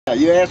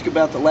You asked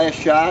about the last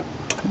shot.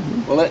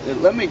 Well,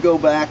 let me go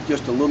back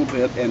just a little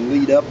bit and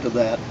lead up to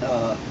that.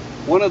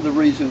 One of the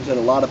reasons that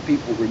a lot of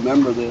people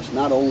remember this,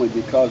 not only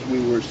because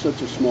we were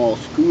such a small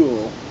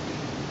school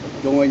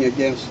going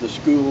against the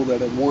school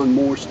that had won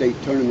more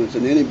state tournaments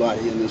than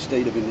anybody in the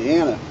state of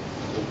Indiana,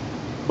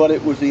 but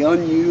it was the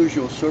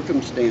unusual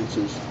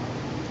circumstances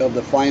of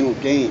the final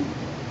game.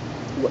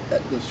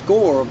 The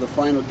score of the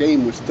final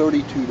game was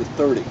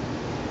 32-30.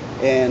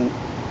 And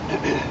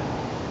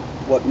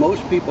what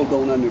most people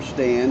don't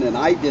understand, and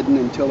I didn't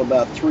until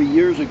about 3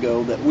 years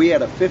ago, that we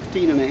had a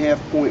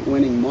 15.5-point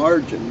winning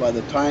margin by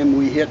the time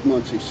we hit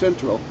Muncie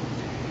Central.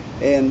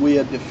 And we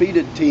had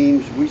defeated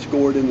teams, we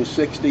scored in the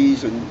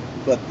 60s,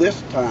 but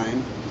this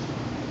time,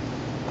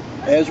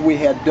 as we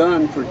had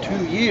done for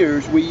 2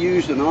 years, we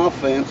used an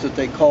offense that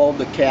they called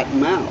the cat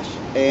and mouse.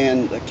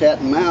 And the cat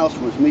and mouse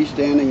was me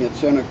standing at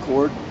center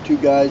court, two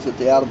guys at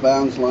the out of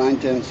bounds line,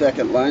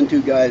 10-second line,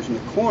 two guys in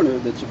the corner.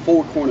 That's a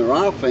four-corner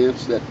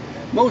offense that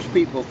most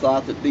people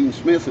thought that Dean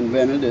Smith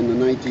invented in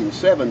the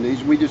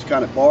 1970s. We just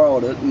kind of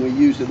borrowed it and we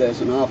used it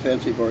as an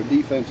offensive or a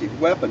defensive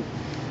weapon.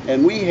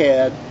 And we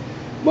had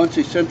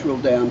Muncie Central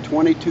down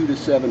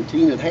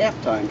 22-17 at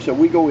halftime. So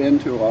we go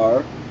into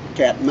our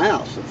cat and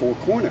mouse, the four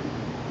corner.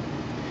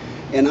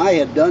 And I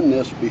had done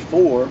this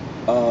before.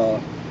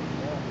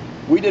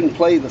 We didn't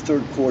play the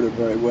third quarter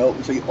very well. It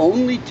was the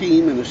only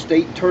team in a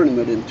state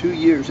tournament in 2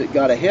 years that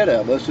got ahead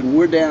of us, and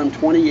we're down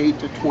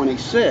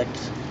 28-26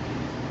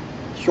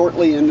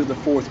 shortly into the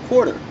fourth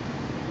quarter.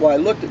 Well, I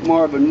looked at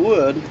Marvin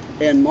Wood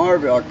and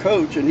Marv, our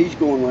coach, and he's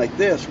going like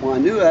this. Well, I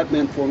knew that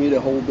meant for me to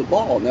hold the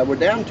ball. Now we're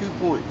down 2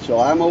 points, so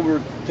I'm over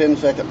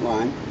 10-second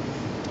line,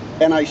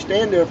 and I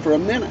stand there for a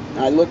minute.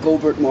 I look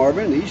over at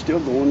Marvin, and he's still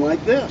going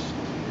like this.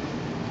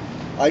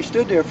 I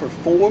stood there for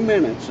 4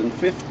 minutes and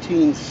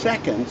 15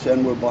 seconds,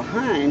 and we're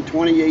behind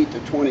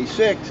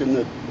 28-26 in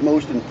the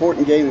most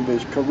important game of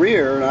his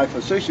career. And I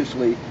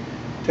facetiously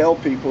tell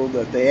people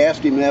that they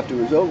asked him after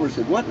it was over,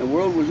 said, "What in the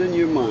world was in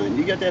your mind?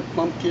 You got that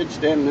Plump kid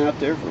standing out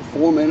there for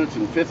 4 minutes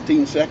and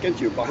 15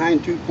 seconds. You're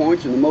behind 2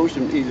 points in the most."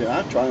 He said,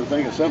 "I'm trying to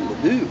think of something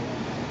to do."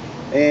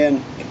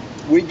 And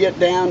we get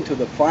down to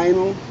the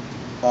final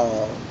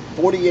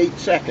 48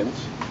 seconds,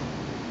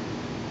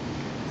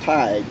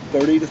 tied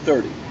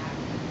 30-30.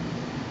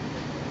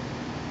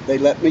 They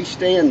let me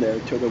stand there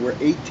till there were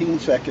 18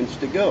 seconds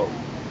to go.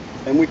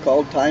 And we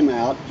called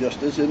timeout,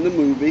 just as in the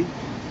movie.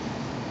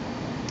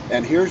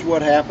 And here's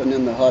what happened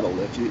in the huddle.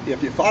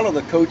 If you follow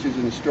the coach's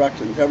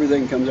instructions,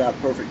 everything comes out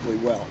perfectly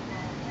well.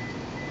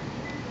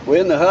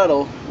 Well, in the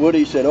huddle,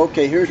 Woody said,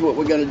 "Okay, here's what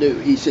we're going to do."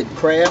 He said,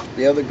 "Kraft,"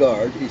 the other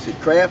guard, he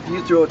said, "Kraft,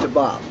 you throw it to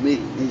Bob," me.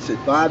 He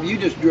said, "Bob, you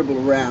just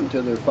dribble around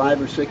till there are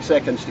 5 or 6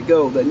 seconds to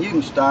go. Then you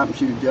can stop and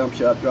shoot a jump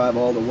shot, drive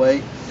all the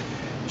way."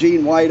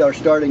 Gene White, our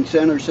starting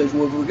center, says,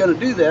 "Well, if we're going to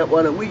do that,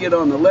 why don't we get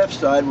on the left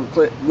side?"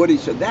 Woody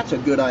said, "That's a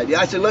good idea."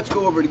 I said, "Let's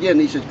go over it again."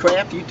 He said,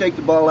 "Kraft, you take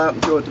the ball out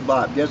and throw it to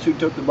Bob." Guess who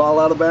took the ball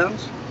out of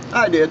bounds?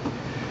 I did.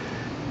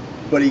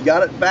 But he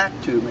got it back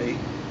to me.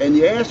 And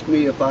you asked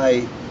me if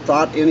I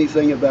thought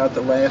anything about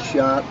the last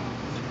shot.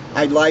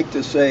 I'd like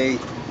to say,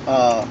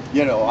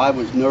 I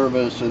was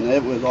nervous and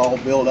it was all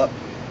built up.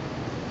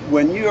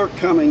 When you're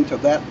coming to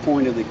that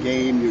point of the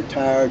game, you're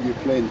tired, you're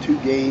playing 2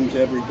 games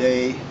every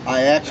day.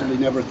 I actually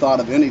never thought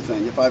of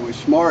anything. If I was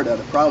smart, I'd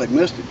have probably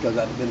missed it because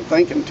I'd have been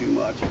thinking too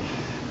much.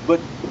 But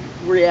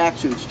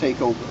reactions take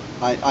over.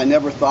 I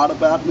never thought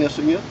about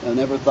missing it. I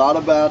never thought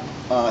about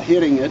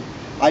hitting it.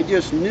 I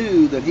just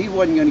knew that he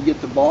wasn't going to get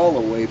the ball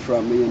away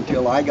from me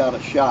until I got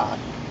a shot.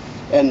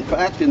 And in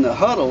fact, in the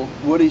huddle,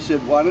 Woody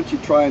said, "Why don't you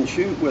try and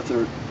shoot with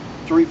her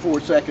 3-4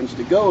 seconds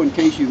to go? In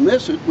case you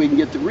miss it, we can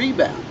get the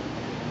rebound."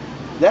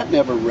 That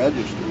never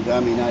registered. I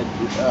mean,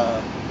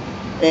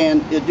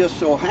 and it just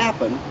so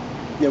happened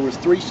there was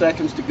 3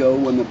 seconds to go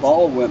when the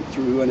ball went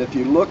through. And if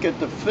you look at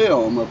the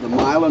film of the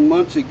Milan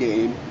Muncie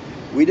game,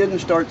 we didn't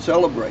start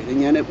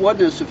celebrating, and it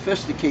wasn't as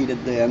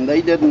sophisticated then.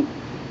 They didn't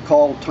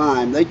call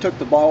time. They took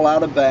the ball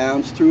out of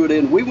bounds, threw it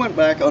in. We went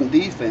back on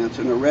defense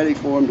and are ready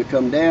for him to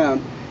come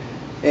down.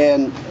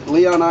 And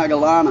Leon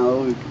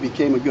Aguilano, who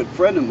became a good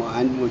friend of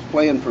mine, was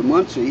playing for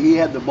Muncie. He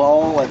had the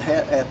ball at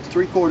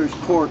 3/4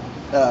 court.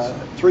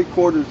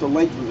 3/4 the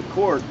length of the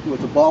court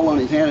with the ball on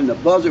his hand, and the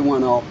buzzer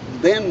went off.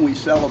 Then we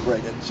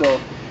celebrated.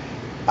 So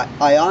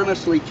I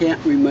honestly can't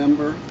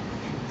remember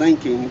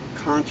thinking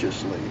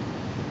consciously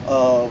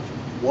of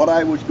what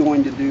I was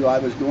going to do. I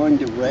was going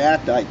to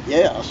react, I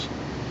guess,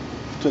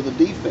 to the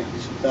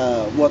defense,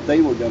 what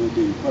they were going to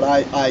do. But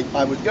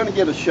I was going to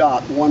get a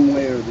shot one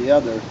way or the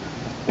other,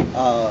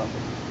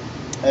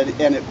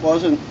 and it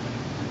wasn't.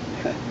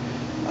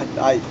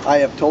 I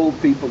have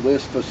told people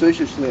this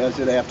facetiously. I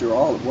said, after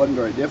all, it wasn't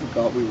very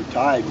difficult. We were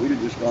tied. We'd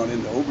have just gone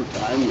into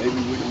overtime. Maybe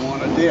we'd have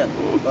won a 10.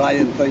 But I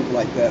didn't think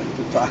like that at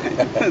the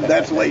time.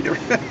 That's later.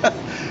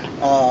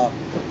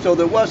 So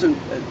there wasn't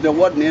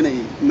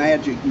any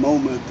magic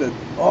moment that,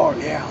 oh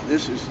yeah,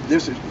 this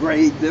is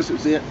great. This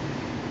is it.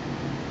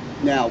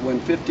 Now, when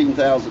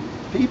 15,000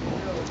 people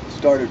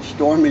started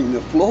storming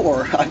the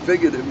floor, I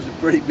figured it was a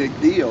pretty big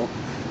deal.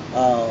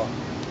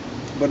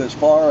 But as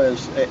far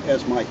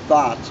as my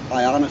thoughts,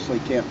 I honestly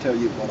can't tell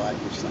you what I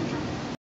was thinking.